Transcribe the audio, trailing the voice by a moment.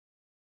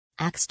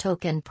AAX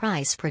Token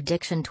Price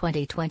Prediction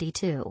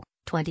 2022,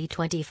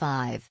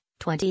 2025,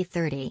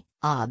 2030,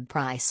 AAB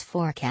Price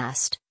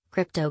Forecast,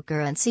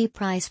 Cryptocurrency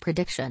Price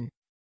Prediction.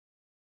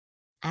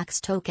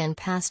 AAX Token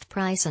Past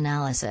Price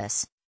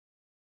Analysis.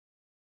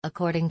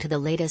 According to the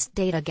latest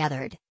data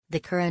gathered, the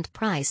current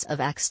price of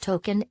AAX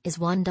Token is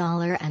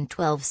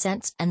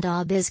 $1.12 and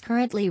AAB is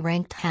currently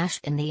ranked hash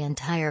in the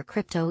entire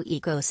crypto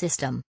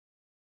ecosystem.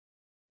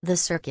 The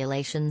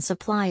circulation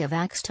supply of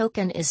AAX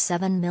Token is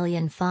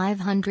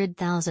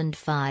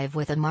 7,500,005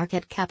 with a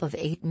market cap of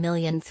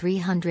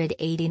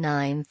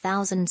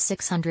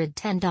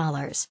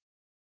 $8,389,610.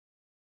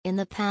 In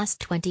the past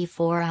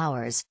 24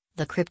 hours,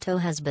 the crypto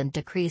has been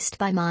decreased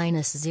by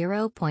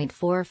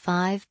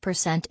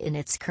 -0.45% in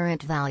its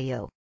current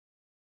value.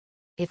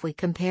 If we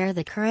compare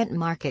the current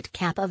market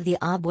cap of the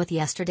AAB with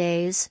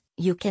yesterday's,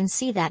 you can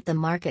see that the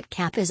market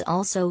cap is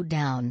also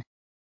down.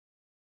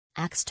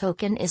 AAX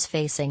Token is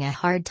facing a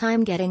hard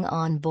time getting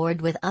on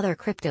board with other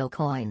crypto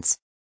coins.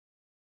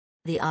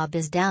 The AAB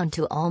is down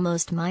to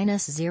almost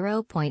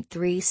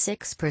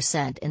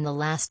 -0.36% in the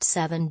last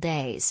 7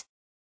 days.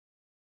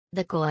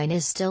 The coin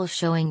is still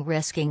showing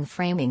risking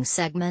framing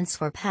segments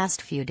for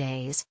past few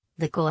days.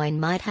 The coin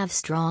might have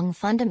strong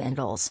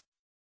fundamentals,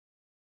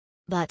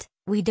 but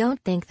we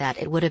don't think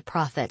that it would a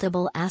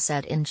profitable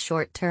asset in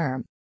short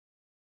term.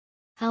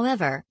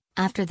 However,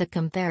 after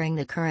comparing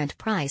the current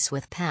price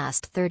with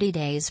past 30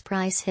 days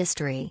price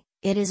history,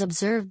 it is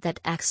observed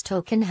that AAX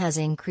Token has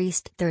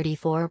increased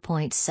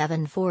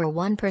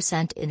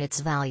 34.741% in its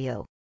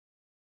value.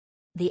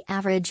 The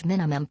average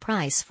minimum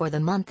price for the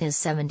month is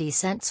 70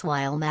 cents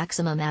while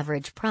maximum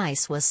average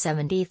price was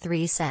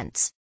 73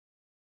 cents.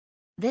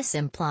 This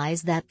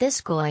implies that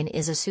this coin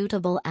is a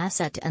suitable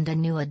asset and a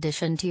new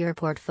addition to your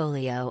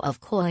portfolio of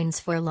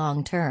coins for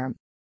long term.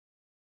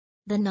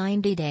 The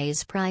 90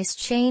 days price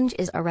change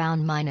is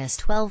around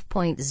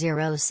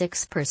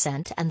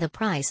 -12.06% and the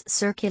price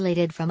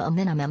circulated from a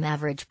minimum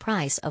average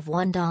price of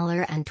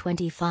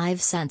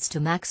 $1.25 to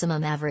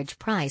maximum average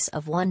price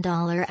of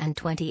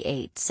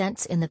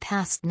 $1.28 in the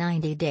past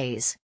 90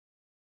 days.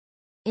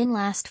 In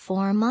last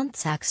 4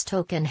 months AAX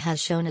Token has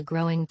shown a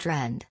growing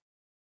trend.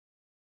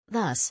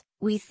 Thus,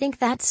 we think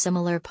that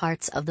similar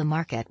parts of the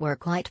market were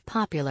quite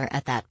popular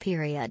at that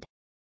period.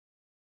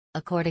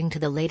 According to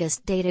the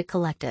latest data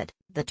collected,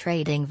 the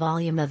trading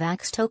volume of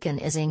AAX Token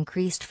is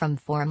increased from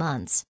 4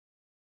 months.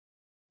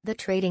 The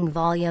trading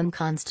volume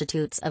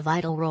constitutes a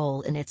vital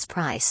role in its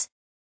price.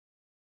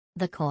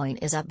 The coin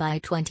is up by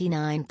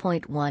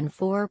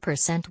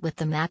 29.14% with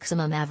the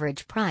maximum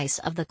average price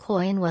of the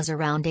coin was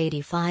around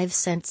 85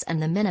 cents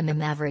and the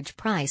minimum average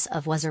price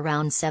of was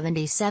around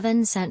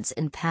 77 cents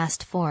in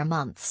past 4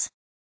 months.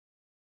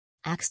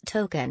 AAX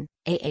Token,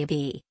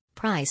 AAB.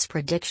 Price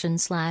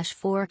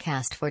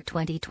prediction/forecast for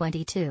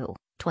 2022,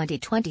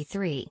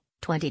 2023,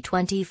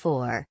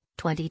 2024,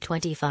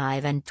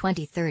 2025 and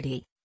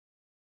 2030.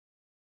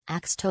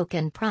 AAX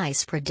Token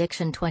Price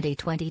Prediction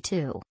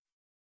 2022.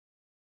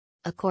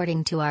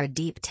 According to our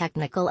deep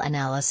technical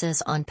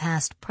analysis on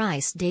past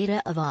price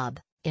data of AAB,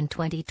 in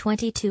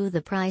 2022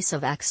 the price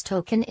of AAX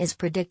Token is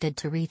predicted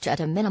to reach at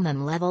a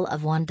minimum level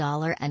of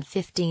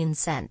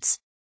 $1.15.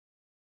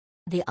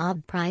 The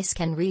AAB price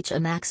can reach a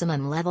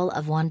maximum level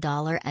of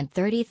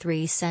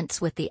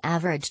 $1.33 with the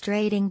average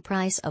trading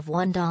price of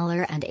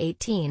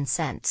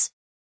 $1.18.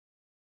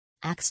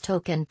 AAX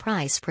Token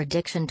Price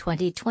Prediction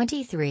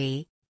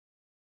 2023.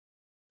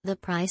 The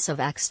price of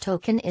AAX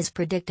Token is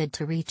predicted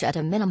to reach at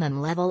a minimum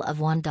level of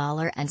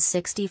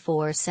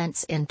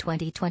 $1.64 in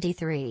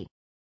 2023.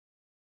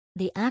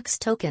 The AAX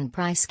Token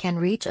price can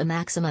reach a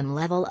maximum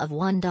level of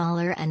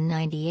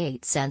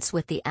 $1.98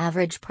 with the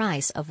average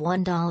price of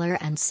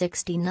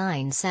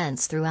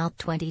 $1.69 throughout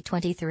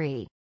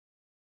 2023.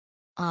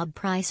 AAB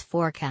Price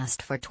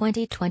Forecast for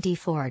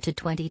 2024 to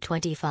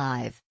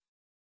 2025.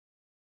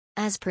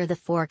 As per the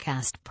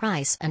forecast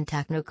price and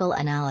technical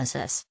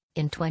analysis,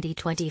 in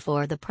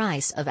 2024 the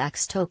price of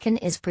AAX Token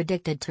is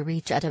predicted to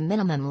reach at a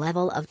minimum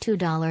level of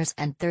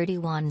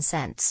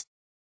 $2.31.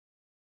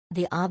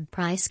 The AAB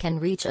price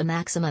can reach a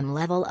maximum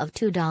level of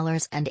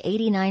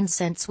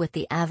 $2.89 with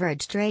the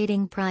average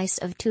trading price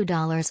of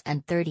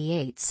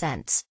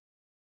 $2.38.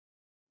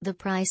 The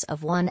price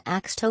of one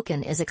AAX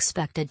Token is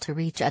expected to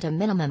reach at a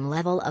minimum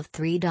level of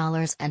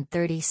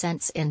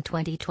 $3.30 in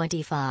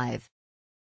 2025.